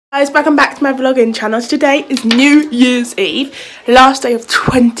Guys, welcome back to my vlogging channel. Today is New Year's Eve, last day of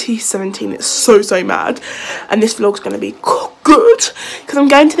 2017. It's so mad, and this vlog's going to be good because I'm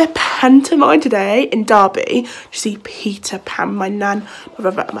going to the pantomime today in Derby to see Peter Pan, my nan, my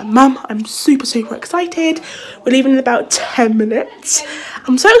brother and my mum. I'm super excited. We're leaving in about 10 minutes.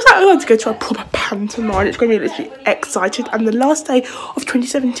 I'm so excited to go to a proper pantomime. It's going to be literally excited, and the last day of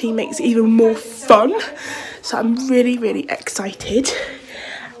 2017 makes it even more fun, so I'm really excited.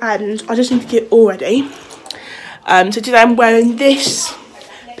 And I just need to get all ready. So today I'm wearing this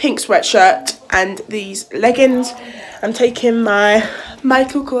pink sweatshirt and these leggings. I'm taking my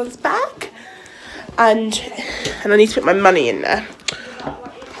Michael Kors bag, and I need to put my money in there.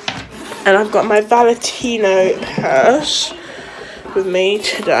 And I've got my Valentino purse with me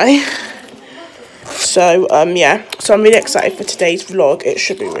today. So yeah, so I'm really excited for today's vlog. It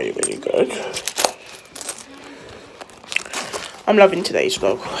should be really good. I'm loving today's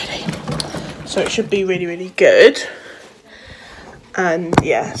vlog already, so it should be really good. And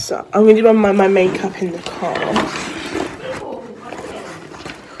yeah, so I'm going to do my makeup in the car.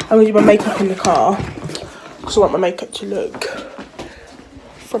 Because I want my makeup to look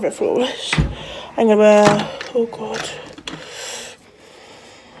forever flawless. I'm going to wear, oh god,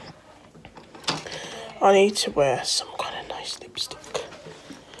 I need to wear some kind of nice lipstick.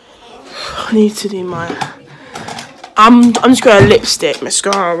 I need to do my I'm just going to lipstick,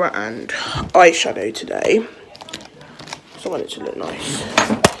 mascara and eyeshadow today, so I want it to look nice.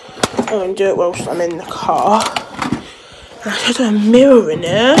 I'm going to do it whilst I'm in the car. And I should have a mirror in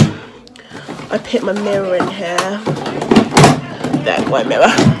here. I put my mirror in here. There, my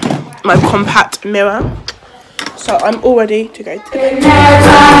mirror. My compact mirror. So I'm all ready to go to bed.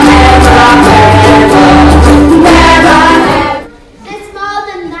 There's more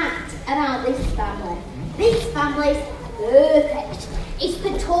than that about this family. This family's perfect. It's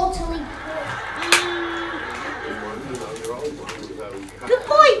the totally good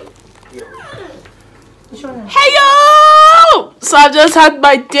boy. Hey yo! So I've just had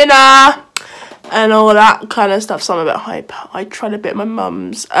my dinner and all that kind of stuff, so I'm a bit hyper. I tried a bit of my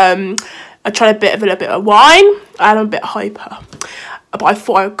mum's. I tried a little bit of wine and I'm a bit hyper. But I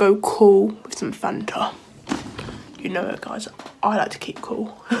thought I'd go cool with some Fanta. You know it, guys. I like to keep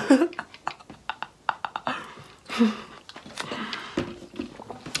cool.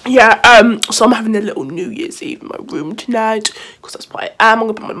 Yeah, so I'm having a little New Year's Eve in my room tonight, because that's what I am. I'm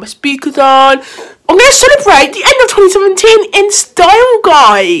going to put my speakers on. I'm going to celebrate the end of 2017 in style,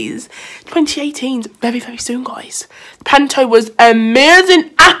 guys. 2018's very soon, guys. Panto was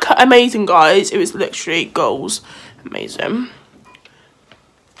amazing, amazing, guys. It was literally goals. Amazing.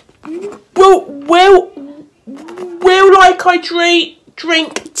 Will like I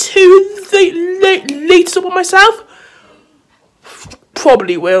drink 2 litres of myself?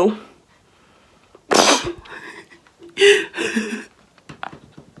 Probably will.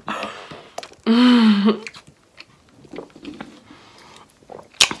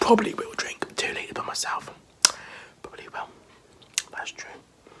 Probably will drink 2 litres by myself. Probably will. That's true.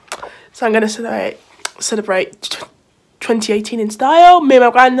 So I'm going to celebrate 2018 in style. Me and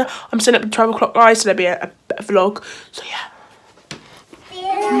my grand. I'm setting up the 12 o'clock, guys, so there'll be a vlog. So yeah.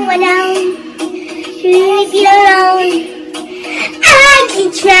 Leave you alone. I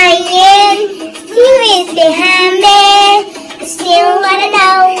keep trying. You is behind me. I still wanna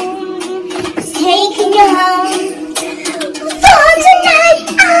know who's taking you home. For tonight,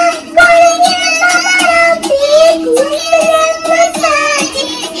 I wanna get a big wheel and massage.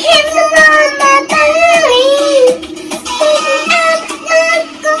 Hands around my body. Taking up, I'm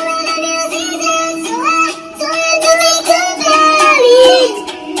going to do this. So I do it to valley.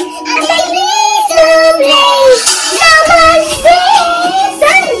 I take me someday. No more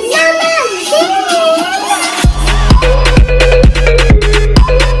season, no more season.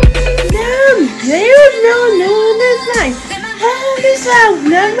 No, this line. This out,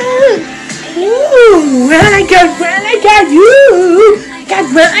 no. Ooh, when I got you.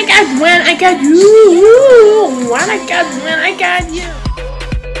 When I got you.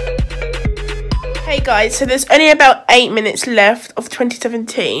 Hey guys, so there's only about 8 minutes left of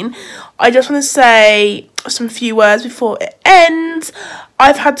 2017. I just want to say some few words before it ends.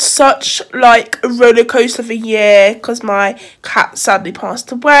 I've had such like a roller coaster of a year because my cat sadly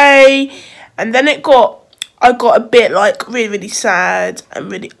passed away, and then I got a bit like really sad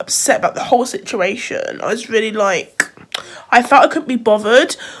and really upset about the whole situation. I was really like, I felt I couldn't be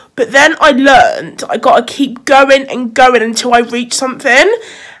bothered, but then I learned I gotta keep going until I reach something.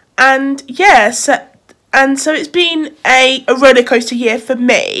 And yeah, so And so it's been a roller coaster year for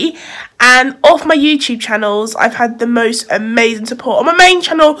me. And off my YouTube channels, I've had the most amazing support. On my main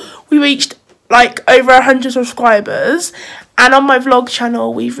channel, we reached like over 100 subscribers. And on my vlog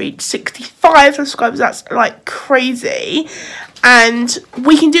channel, we've reached 65 subscribers. That's like crazy. And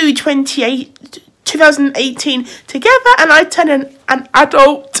we can do 2018 together. And I turned an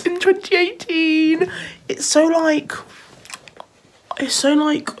adult in 2018. It's so like,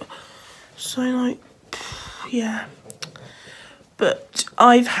 yeah. But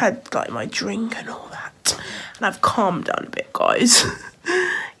I've had like my drink and all that, and I've calmed down a bit, guys.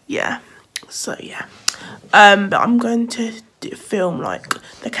 Yeah. So yeah. But I'm going to film like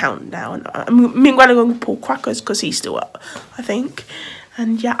the countdown. Me and Granny are going to pull crackers because he's still up, I think.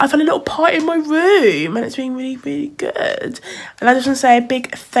 And yeah, I've had a little party in my room and it's been really, really good. And I just want to say a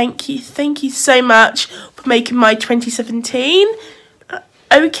big thank you so much for making my 2017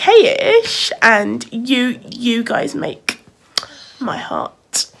 okay-ish. And you guys make my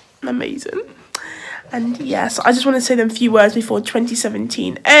heart amazing. And yeah, so I just want to say them few words before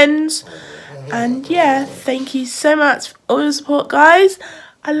 2017 ends. And yeah, thank you so much for all your support, guys.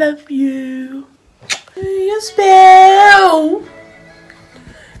 I love you. Your spell.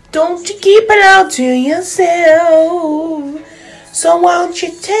 Don't you keep it all to yourself. So won't you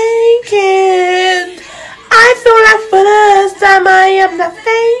take it? I feel like for the first time I am not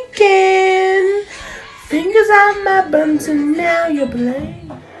faking. Fingers on my buns and now you're playing.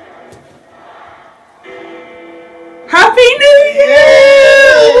 Happy New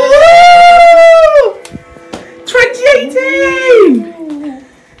Year! Woo! 2018!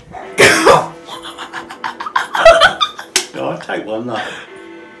 I'll take one now.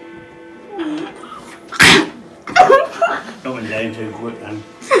 Not went down too quick then.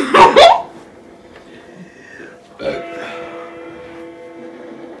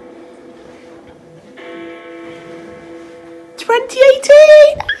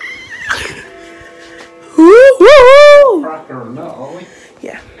 2018! Woo-hoo! Cracker or not, are we?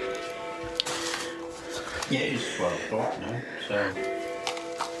 Yeah. Yeah, it's 12 o'clock now, so.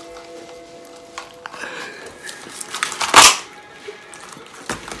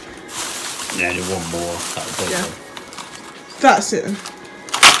 Yeah, do one more. That'll do Yeah. it. That's it.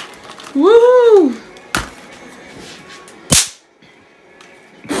 Woo!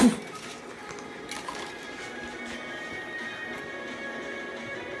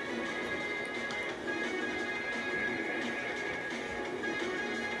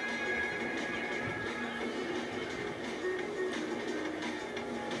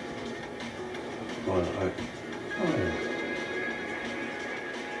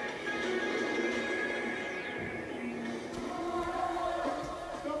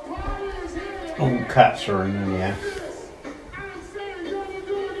 All cats are in them, yeah.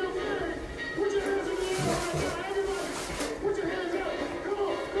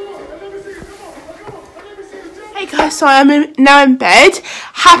 Hey guys, so I'm now in bed.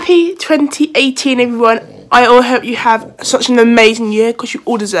 Happy 2018 everyone. I all hope you have such an amazing year because you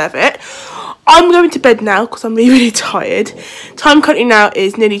all deserve it. I'm going to bed now because I'm really, really tired. Time currently now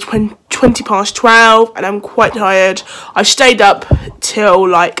is nearly 20 past 12 and I'm quite tired. I stayed up till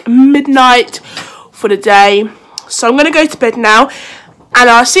like midnight for the day. So I'm going to go to bed now and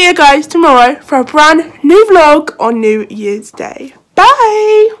I'll see you guys tomorrow for a brand new vlog on New Year's Day.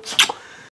 Bye!